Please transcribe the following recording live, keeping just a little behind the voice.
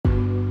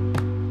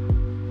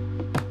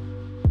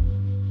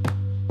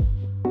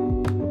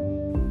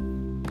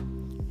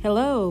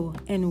Hello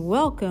and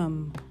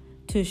welcome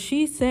to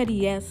She Said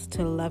Yes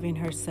to Loving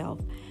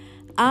Herself.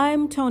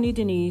 I'm Tony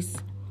Denise.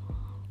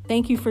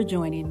 Thank you for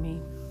joining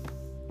me.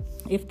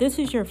 If this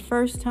is your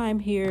first time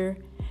here,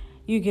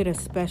 you get a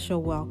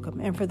special welcome.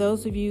 And for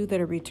those of you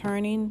that are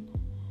returning,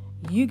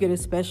 you get a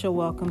special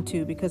welcome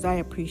too, because I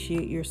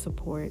appreciate your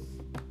support.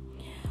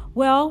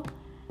 Well,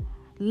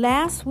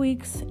 last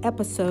week's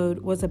episode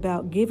was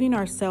about giving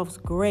ourselves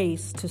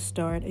grace to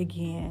start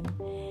again.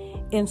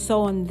 And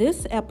so in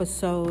this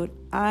episode,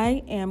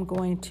 I am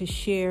going to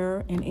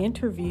share an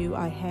interview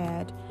I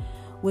had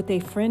with a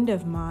friend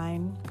of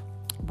mine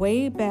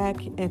way back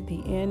at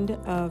the end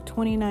of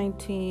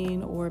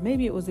 2019, or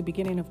maybe it was the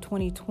beginning of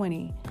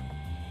 2020.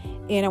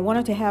 And I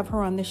wanted to have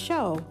her on the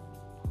show.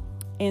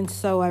 And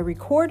so I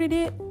recorded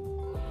it,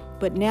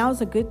 but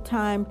now's a good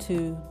time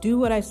to do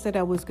what I said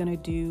I was going to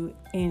do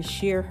and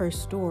share her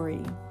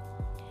story.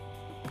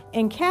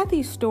 And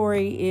Kathy's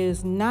story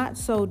is not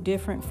so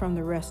different from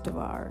the rest of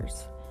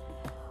ours.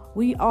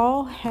 We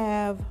all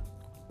have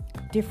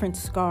different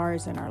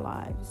scars in our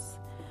lives.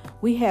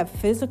 We have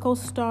physical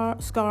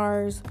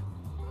scars,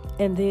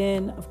 and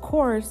then, of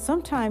course,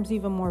 sometimes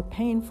even more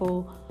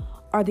painful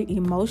are the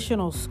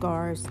emotional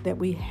scars that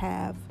we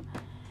have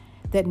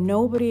that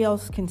nobody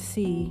else can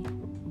see,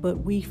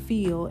 but we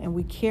feel, and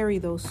we carry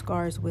those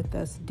scars with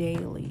us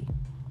daily.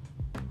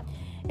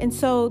 And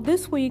so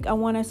this week, I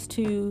want us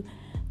to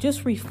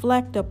just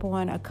reflect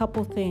upon a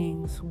couple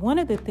things. One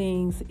of the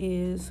things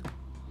is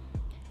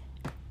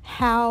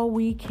how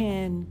we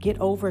can get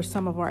over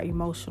some of our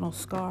emotional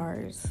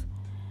scars.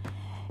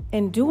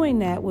 And doing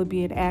that would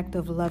be an act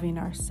of loving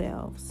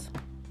ourselves.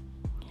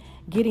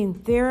 Getting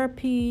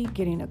therapy,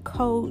 getting a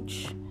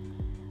coach,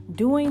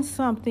 doing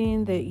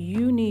something that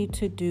you need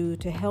to do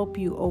to help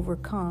you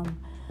overcome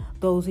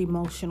those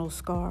emotional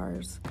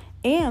scars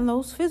and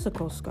those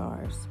physical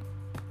scars.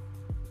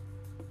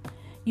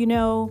 You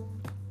know,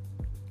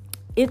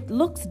 it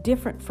looks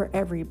different for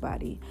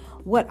everybody.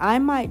 What I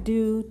might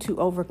do to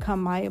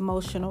overcome my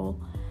emotional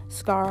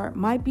scar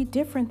might be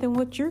different than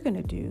what you're going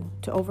to do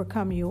to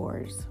overcome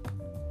yours.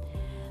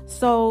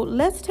 So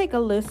let's take a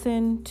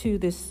listen to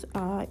this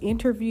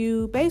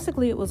interview.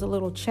 Basically, it was a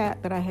little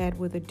chat that I had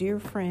with a dear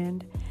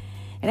friend.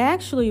 And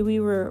actually, we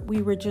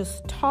were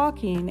just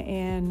talking,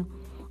 and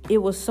it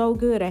was so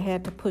good I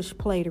had to push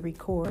play to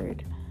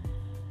record.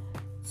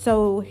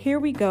 So here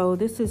we go.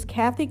 This is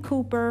Kathy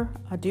Cooper,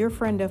 a dear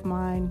friend of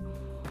mine,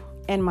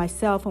 and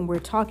myself, and we're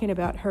talking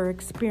about her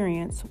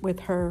experience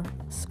with her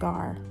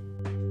scar.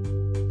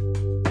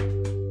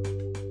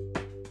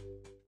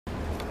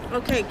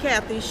 Okay,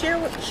 Kathy, share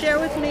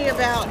with me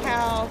about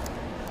how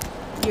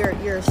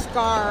your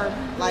scar,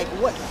 like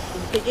what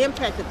the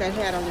impact that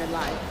had on your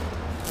life.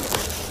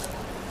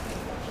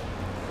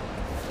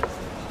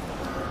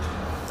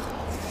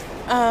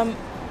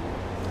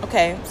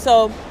 Okay,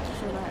 so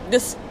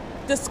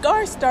the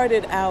scar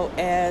started out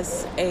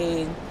as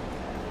a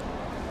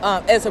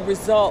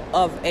result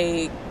of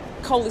a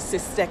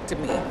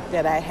cholecystectomy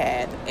that I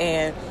had,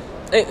 and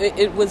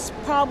it was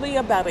probably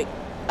about an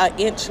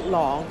inch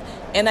long,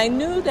 and I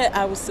knew that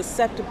I was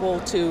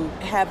susceptible to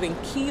having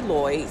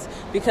keloids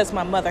because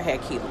my mother had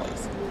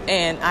keloids,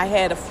 and I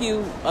had a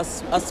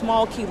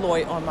small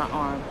keloid on my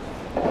arm.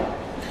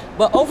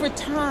 But over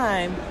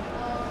time,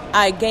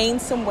 I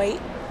gained some weight,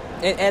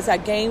 and as I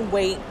gained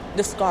weight,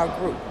 the scar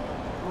grew.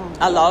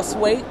 I lost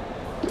weight,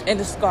 and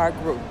the scar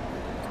grew.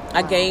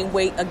 I gained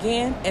weight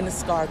again, and the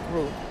scar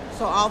grew.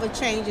 So all the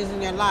changes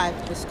in your life,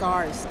 the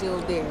scar is still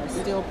there,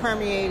 still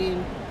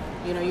permeating.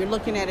 You know, you're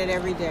looking at it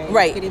every day.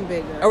 Right. It's getting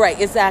bigger. All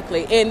right,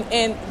 exactly.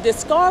 And the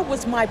scar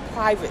was my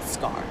private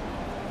scar.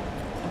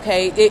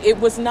 Okay? It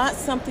was not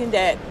something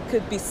that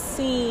could be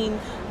seen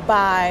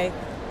by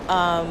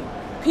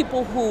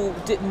people who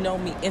didn't know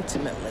me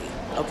intimately.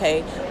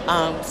 Okay?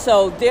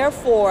 So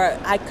therefore,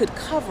 I could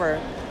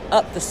cover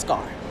up the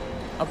scar.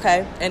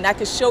 Okay? And I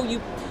could show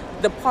you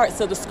the parts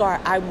of the scar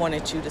I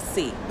wanted you to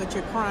see. But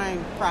you're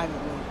crying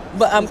privately.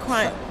 But I'm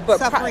crying. But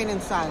suffering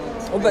in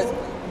silence.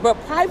 But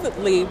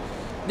privately,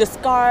 the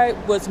scar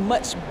was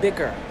much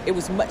bigger. It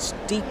was much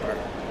deeper.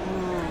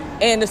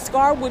 And the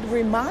scar would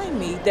remind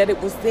me that it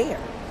was there.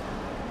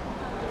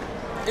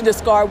 And the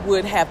scar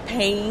would have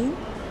pain.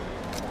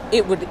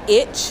 It would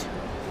itch.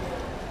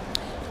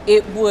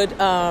 It would,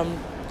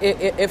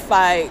 if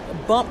I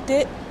bumped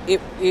it,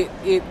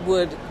 it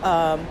would,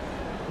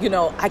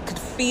 I could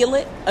feel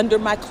it under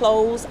my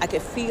clothes. I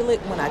could feel it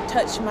when I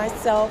touched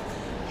myself.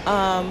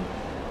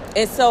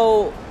 And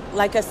so,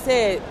 like I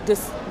said,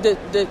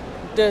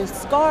 the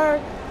scar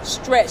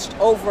stretched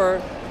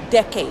over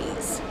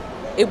decades.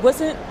 It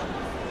wasn't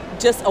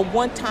just a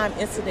one-time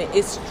incident.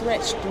 It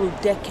stretched through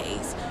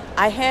decades.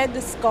 I had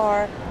the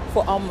scar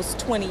for almost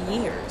 20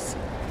 years,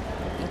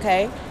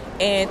 okay?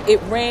 And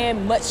it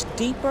ran much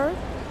deeper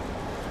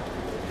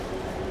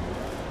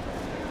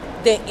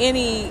than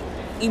any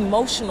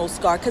emotional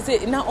scar, because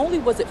not only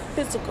was it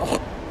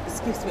physical,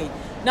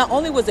 not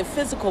only was it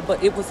physical,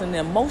 but it was an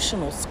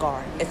emotional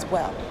scar as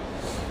well.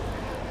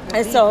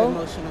 And so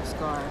emotional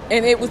scar.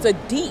 And it was a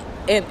deep,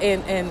 and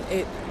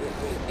it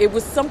it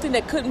was something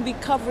that couldn't be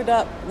covered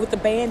up with a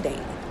Band-Aid.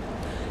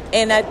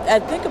 And I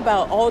think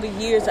about all the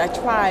years I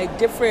tried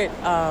different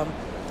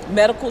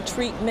medical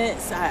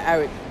treatments.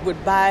 I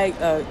would buy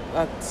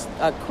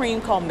a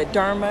cream called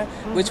Mederma,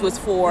 which was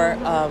for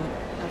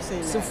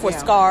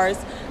scars.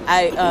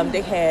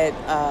 They had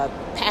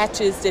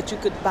patches that you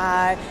could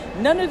buy.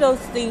 None of those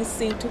things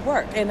seemed to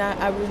work. And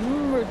I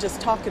remember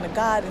just talking to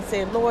God and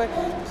saying, Lord,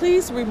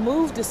 please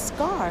remove the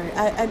scar.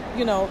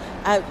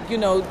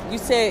 You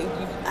said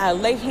I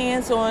lay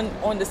hands on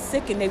the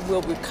sick and they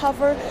will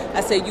recover.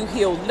 I said, you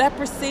heal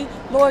leprosy.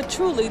 Lord,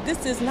 truly,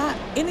 this is not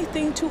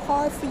anything too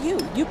hard for you.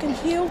 You can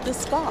heal the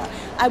scar.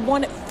 I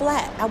want it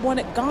flat. I want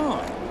it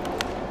gone.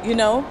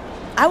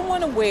 I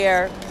want to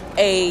wear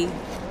a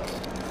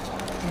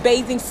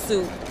bathing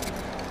suit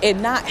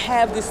and not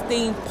have this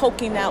thing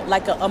poking out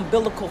like an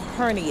umbilical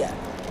hernia,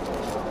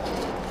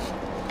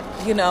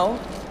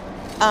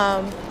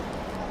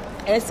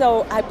 and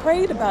so I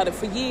prayed about it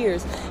for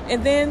years.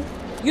 And then,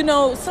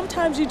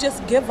 sometimes you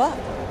just give up.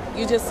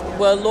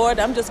 Well, Lord,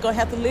 I'm just going to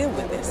have to live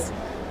with this.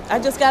 I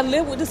just got to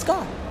live with the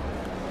scar.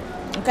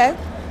 Okay?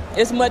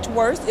 It's much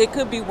worse. It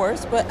could be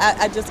worse, but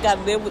I just got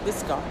to live with the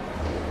scar.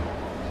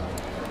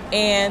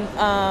 And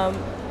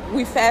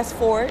we fast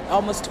forward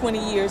almost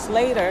 20 years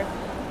later,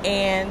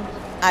 and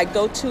I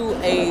go to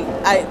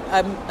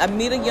I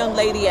meet a young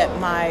lady at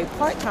my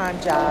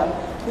part-time job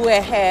who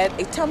had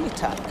a tummy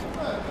tuck.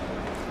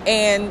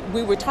 And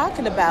we were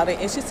talking about it,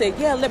 and she said,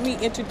 yeah, let me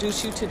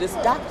introduce you to this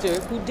doctor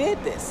who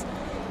did this.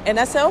 And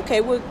I said,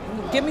 okay, well,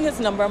 give me his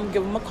number. I'm going to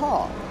give him a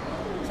call.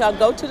 So I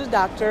go to the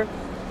doctor,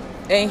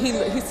 and he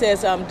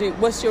says,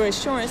 what's your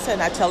insurance?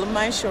 And I tell him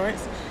my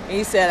insurance. And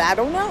he said, I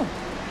don't know.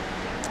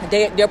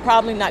 They're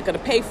probably not going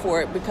to pay for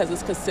it because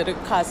it's considered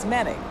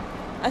cosmetic.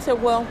 I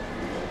said, well,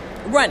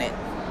 run it.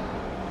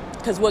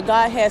 Because what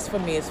God has for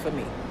me is for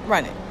me.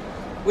 Run it.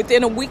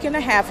 Within a week and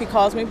a half, he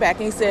calls me back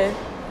and he said,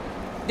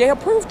 they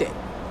approved it.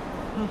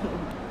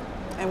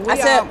 And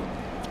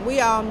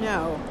we all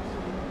know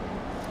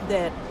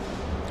that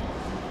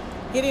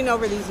getting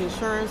over these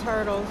insurance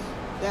hurdles,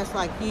 that's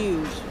like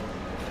huge.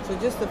 So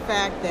just the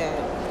fact that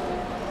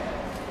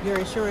your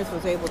insurance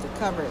was able to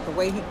cover it, the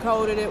way he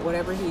coded it,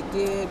 whatever he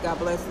did, God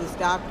bless this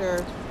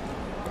doctor.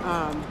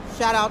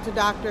 Shout out to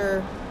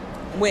Dr.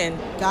 Wynn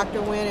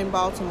in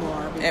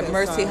Baltimore. Because, at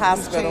Mercy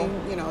Hospital.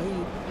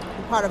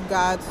 He's part of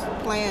God's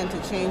plan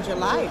to change your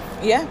life.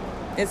 Yeah,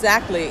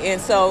 exactly.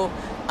 And so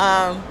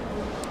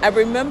I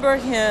remember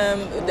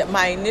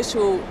my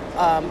initial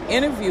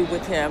interview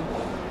with him,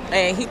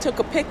 and he took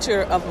a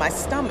picture of my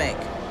stomach,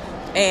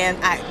 and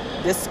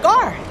the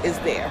scar is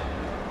there.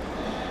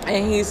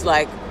 And he's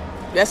like,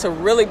 that's a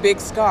really big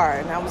scar.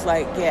 And I was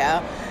like,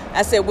 yeah.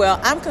 I said, well,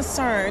 I'm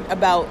concerned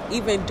about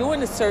even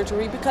doing the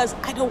surgery because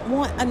I don't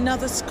want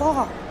another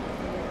scar.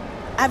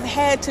 I've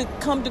had to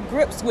come to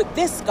grips with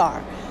this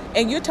scar.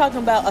 And you're talking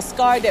about a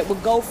scar that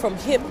would go from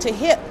hip to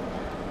hip.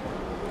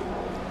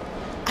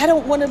 I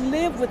don't want to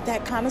live with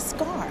that kind of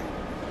scar.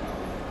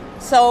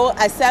 So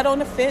I sat on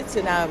the fence,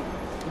 and I'm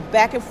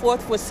back and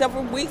forth for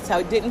several weeks.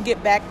 I didn't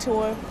get back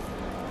to him.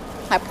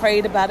 I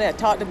prayed about it. I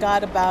talked to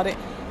God about it.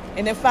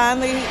 And then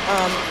finally,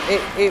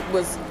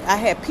 I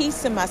had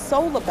peace in my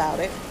soul about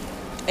it.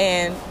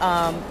 And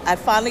I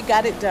finally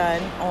got it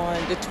done on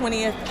the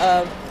 20th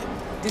of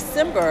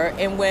December.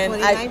 And when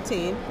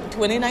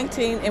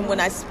 2019. And when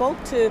I spoke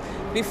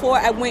before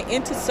I went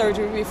into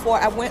surgery, before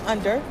I went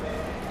under,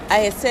 I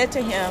had said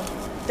to him,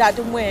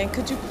 Dr. Wynn,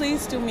 could you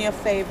please do me a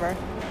favor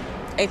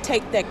and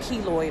take that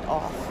keloid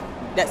off,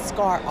 that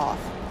scar off?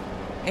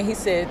 And he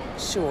said,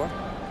 sure.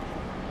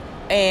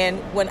 And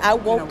when I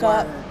woke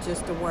up,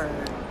 just a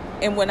word.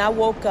 And when I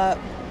woke up,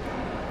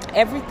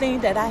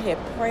 everything that I had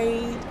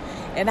prayed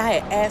and I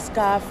had asked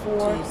God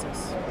for,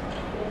 Jesus.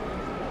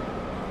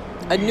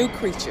 A new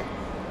creature,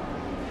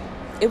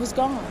 it was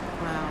gone.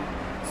 Wow.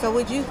 So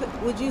would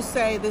you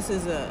say this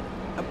is a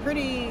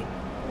pretty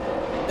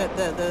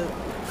the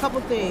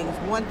couple things?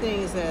 One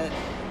thing is that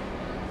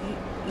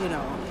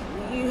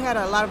you had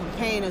a lot of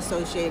pain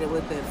associated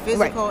with it,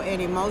 physical right.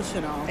 and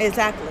emotional.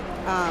 Exactly.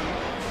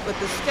 But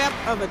the step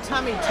of a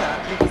tummy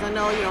tuck, because I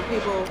know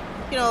people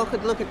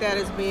could look at that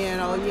as being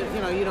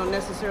you don't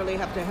necessarily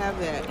have to have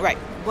that. Right.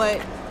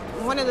 But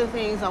one of the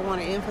things I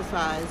want to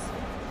emphasize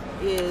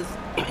is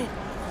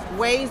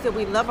ways that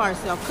we love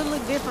ourselves could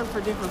look different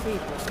for different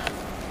people.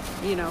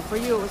 For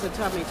you it was a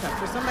tummy tuck.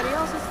 For somebody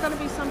else it's going to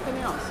be something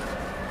else.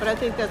 But I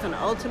think that's an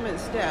ultimate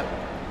step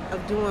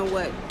of doing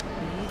what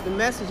the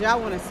message I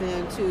want to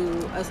send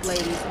to us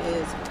ladies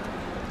is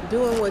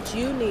doing what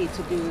you need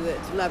to do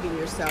that's loving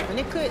yourself. And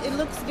it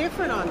looks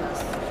different on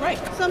us. Right.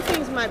 Some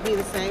things might be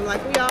the same,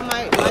 like we all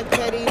might like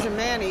petties and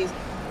manis,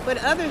 but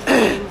other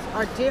things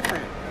are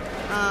different.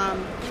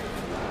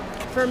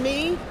 For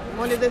me,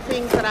 one of the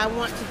things that I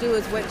want to do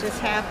is what just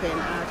happened.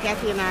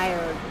 Kathy and I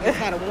just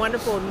had a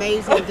wonderful,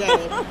 amazing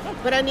day,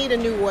 but I need a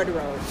new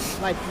wardrobe.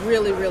 Like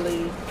really,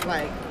 really,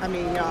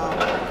 y'all,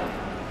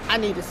 I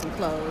needed some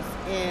clothes.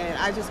 And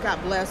I just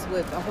got blessed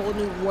with a whole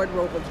new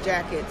wardrobe of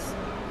jackets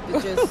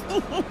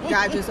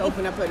God just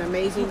opened up an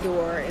amazing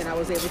door, and I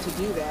was able to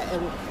do that.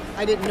 And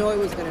I didn't know He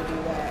was going to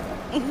do that.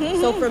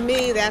 So for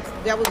me, that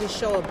was a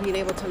show of being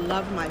able to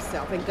love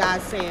myself, and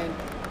God saying,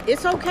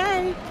 "It's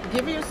okay.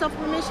 Give yourself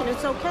permission.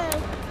 It's okay."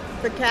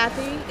 For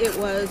Kathy, it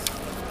was,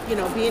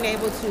 being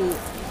able to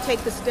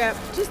take the step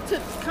just to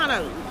kind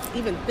of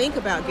even think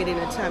about getting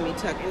a tummy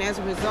tuck, and as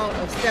a result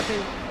of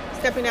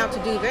stepping out to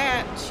do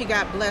that, she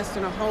got blessed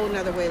in a whole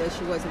nother way that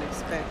she wasn't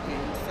expecting.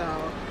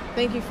 So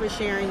thank you for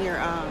sharing your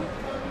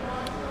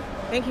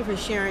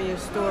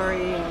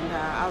story, and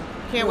I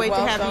can't wait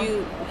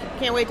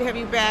to have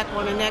you back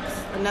on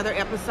another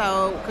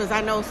episode, because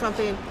I know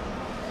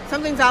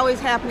something's always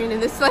happening in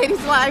this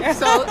lady's life,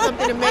 so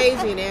something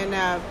amazing,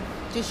 and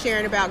just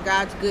sharing about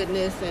God's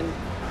goodness and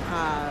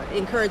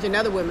encouraging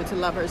other women to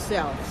love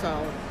herself.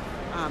 So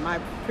I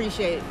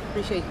appreciate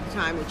the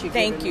time that you're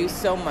giving me. Thank you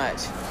so much.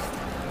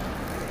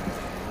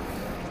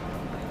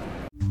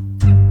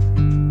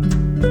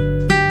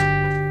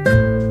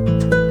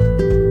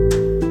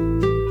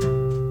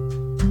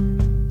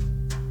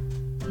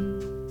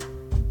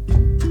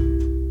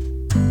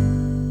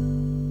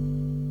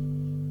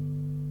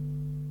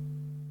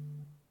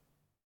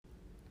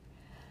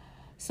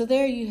 So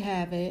there you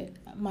have it,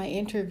 my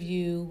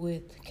interview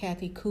with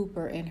Kathy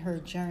Cooper and her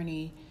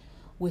journey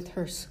with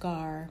her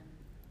scar.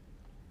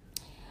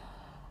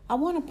 I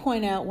want to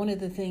point out one of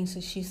the things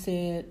that she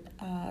said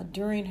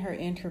during her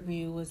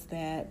interview was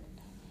that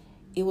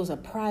it was a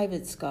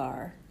private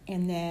scar,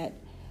 and that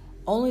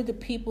only the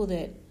people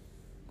that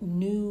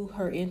knew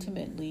her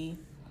intimately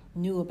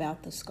knew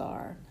about the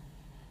scar.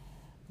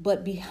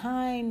 But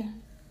behind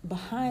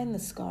the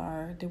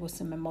scar, there was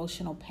some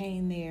emotional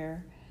pain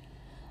there,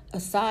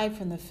 aside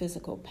from the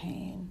physical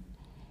pain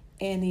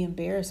and the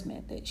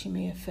embarrassment that she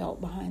may have felt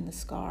behind the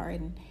scar,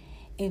 and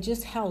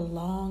just how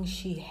long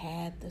she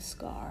had the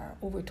scar,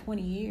 over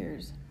 20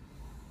 years.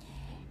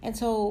 And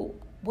so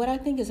what I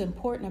think is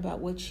important about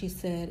what she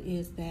said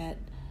is that,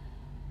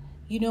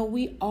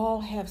 we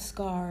all have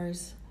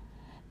scars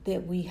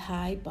that we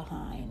hide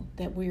behind,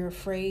 that we're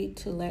afraid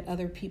to let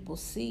other people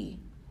see.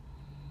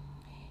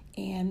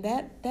 And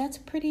that's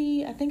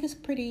pretty, I think it's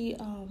pretty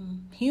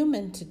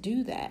human to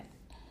do that.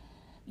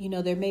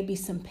 There may be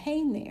some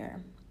pain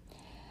there,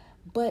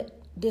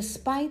 but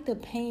despite the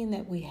pain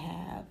that we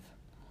have,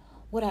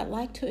 what I'd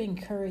like to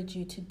encourage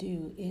you to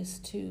do is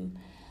to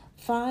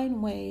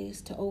find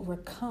ways to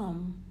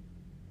overcome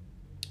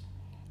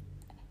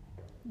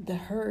the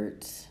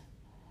hurts,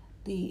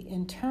 the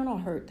internal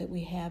hurt that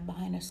we have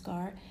behind a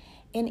scar,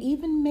 and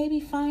even maybe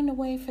find a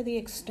way for the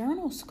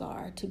external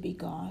scar to be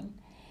gone,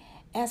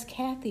 as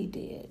Kathy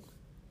did.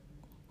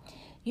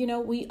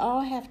 We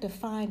all have to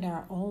find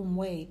our own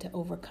way to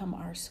overcome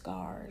our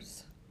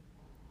scars.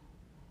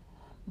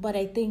 But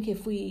I think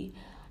if we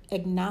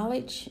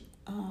acknowledge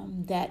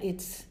that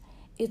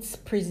it's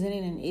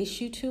presenting an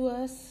issue to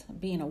us,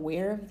 being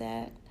aware of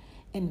that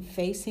and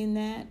facing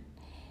that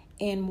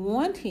and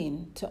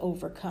wanting to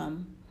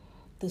overcome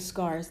the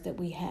scars that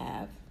we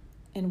have,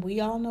 and we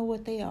all know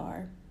what they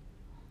are.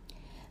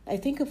 I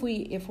think if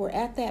we're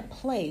at that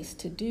place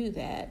to do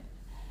that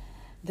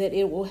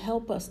it will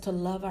help us to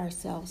love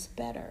ourselves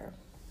better.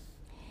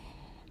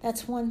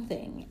 That's one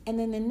thing. And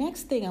then the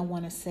next thing I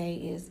want to say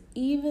is,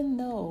 even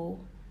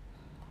though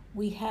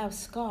we have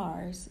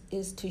scars,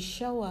 is to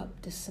show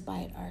up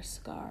despite our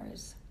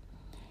scars.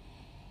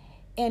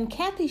 And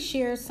Kathy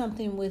shared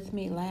something with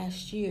me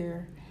last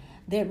year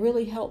that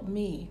really helped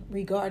me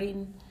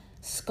regarding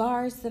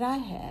scars that I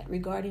had,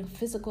 regarding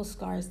physical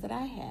scars that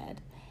I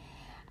had.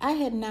 I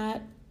had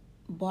not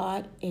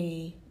bought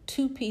a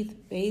two-piece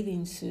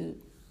bathing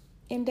suit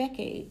in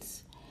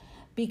decades,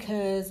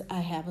 because I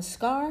have a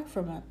scar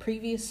from a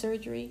previous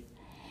surgery,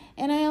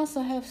 and I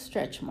also have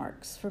stretch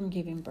marks from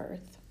giving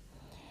birth.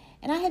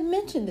 And I had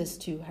mentioned this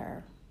to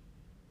her.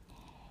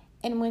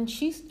 And when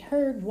she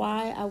heard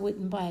why I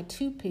wouldn't buy a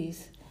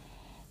two-piece,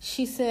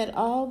 she said,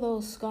 all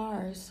those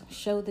scars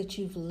show that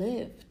you've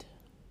lived.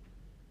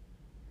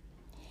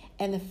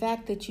 And the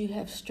fact that you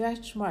have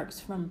stretch marks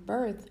from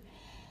birth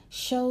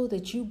show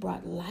that you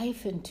brought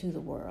life into the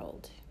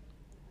world.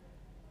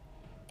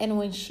 And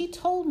when she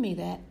told me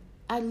that,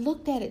 I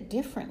looked at it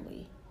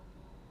differently.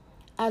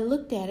 I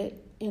looked at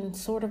it in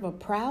sort of a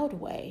proud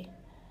way,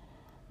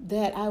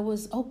 that I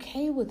was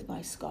okay with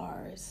my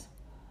scars.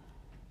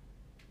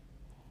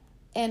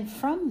 And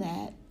from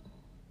that,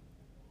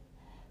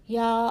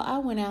 y'all, I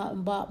went out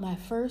and bought my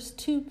first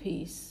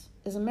two-piece.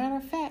 As a matter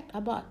of fact, I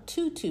bought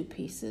two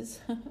two-pieces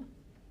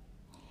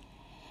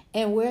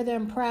and wear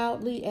them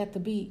proudly at the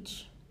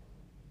beach.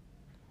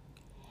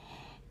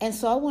 And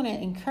so I want to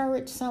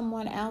encourage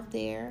someone out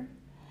there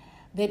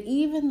that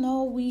even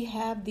though we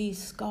have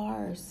these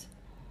scars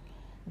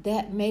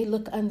that may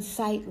look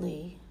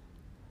unsightly,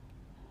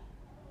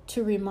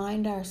 to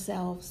remind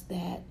ourselves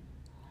that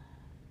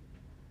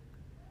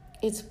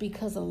it's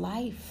because of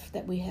life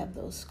that we have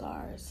those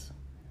scars.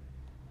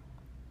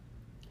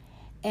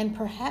 And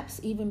perhaps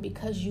even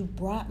because you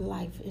brought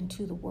life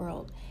into the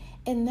world.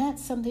 And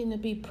that's something to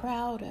be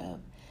proud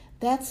of.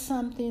 That's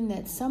something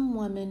that some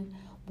women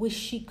wish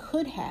she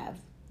could have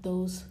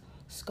those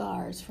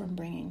scars from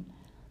bringing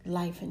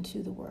life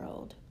into the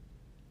world.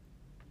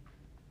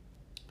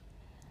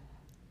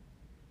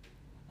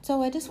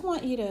 So I just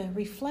want you to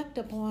reflect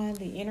upon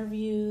the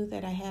interview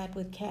that I had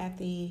with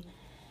Kathy,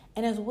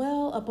 and as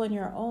well upon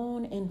your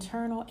own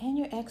internal and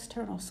your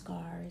external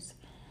scars.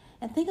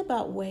 And think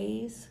about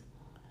ways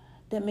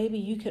that maybe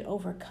you could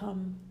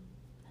overcome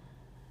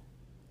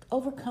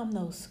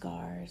those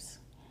scars.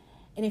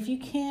 And if you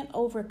can't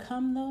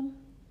overcome them,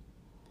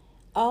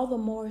 all the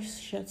more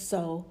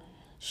so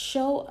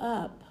show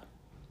up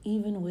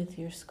even with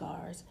your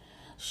scars.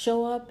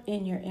 Show up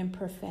in your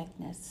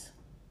imperfectness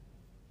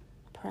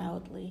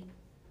proudly.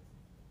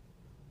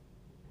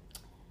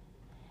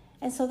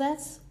 And so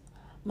that's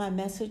my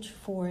message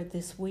for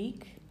this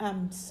week.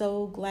 I'm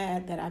so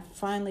glad that I've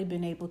finally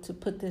been able to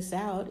put this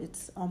out.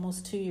 It's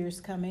almost 2 years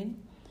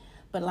coming.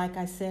 But like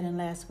I said in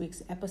last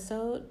week's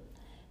episode,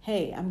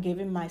 hey, I'm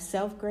giving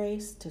myself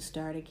grace to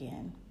start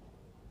again.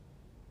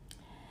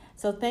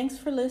 So thanks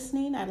for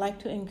listening. I'd like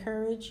to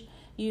encourage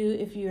you,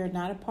 if you are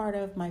not a part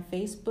of my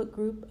Facebook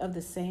group of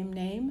the same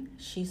name,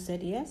 She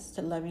Said Yes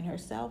to Loving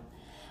Herself,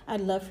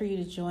 I'd love for you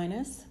to join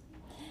us.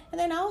 And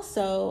then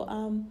also,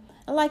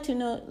 I'd like to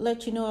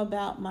let you know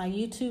about my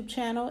YouTube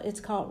channel.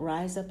 It's called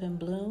Rise Up and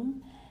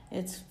Bloom.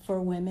 It's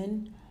for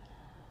women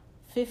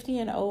 50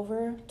 and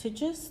over to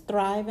just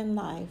thrive in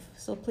life.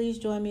 So please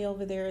join me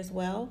over there as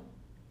well.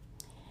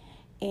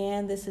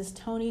 And this is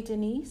Tony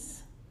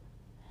Denise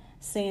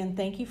saying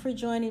thank you for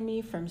joining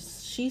me from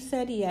She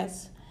Said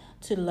Yes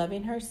to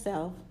Loving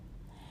Herself.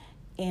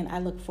 And I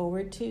look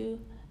forward to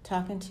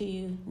talking to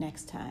you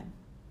next time.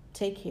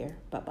 Take care.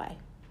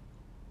 Bye-bye.